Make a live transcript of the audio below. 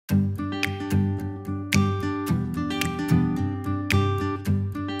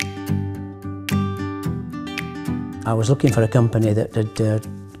I was looking for a company that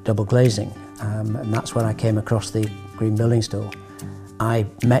did double glazing, and that's when I came across the green building store. I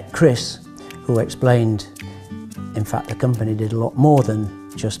met Chris, who explained, in fact, the company did a lot more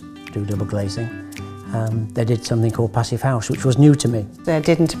than just do double glazing. They did something called Passivhaus, which was new to me. There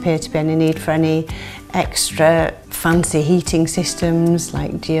didn't appear to be any need for any extra fancy heating systems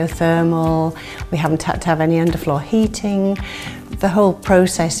like geothermal. We haven't had to have any underfloor heating. The whole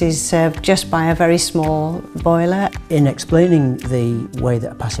process is served just by a very small boiler. In explaining the way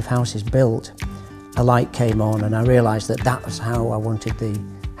that a passive house is built, a light came on and I realised that that was how I wanted the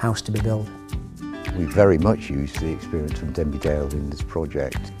house to be built. We very much use the experience from Denby Dale in this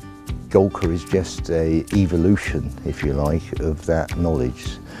project. Golcar is just an evolution, if you like, of that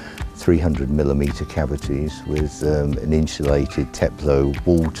knowledge. 300mm cavities with an insulated Teplo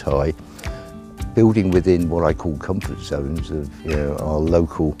wall tie, building within what I call comfort zones of our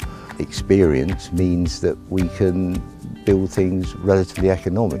local experience means that we can build things relatively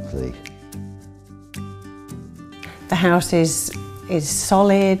economically. The house is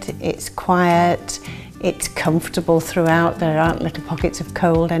solid, it's quiet, it's comfortable throughout. There aren't little pockets of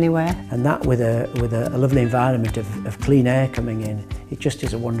cold anywhere. And that with a lovely environment of clean air coming in, it just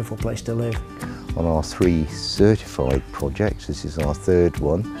is a wonderful place to live. On our 3 certified projects, this is our 3rd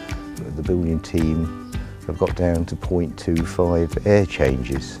one, the building team have got down to 0.25 air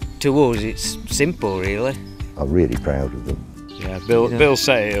changes. To us it's simple really. I'm really proud of them. Yeah, Bill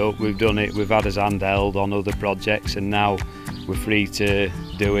set it up, we've done it, we've had his hand held on other projects and now we're free to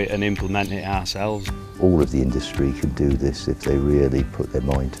do it and implement it ourselves. All of the industry can do this if they really put their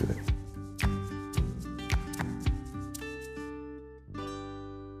mind to it.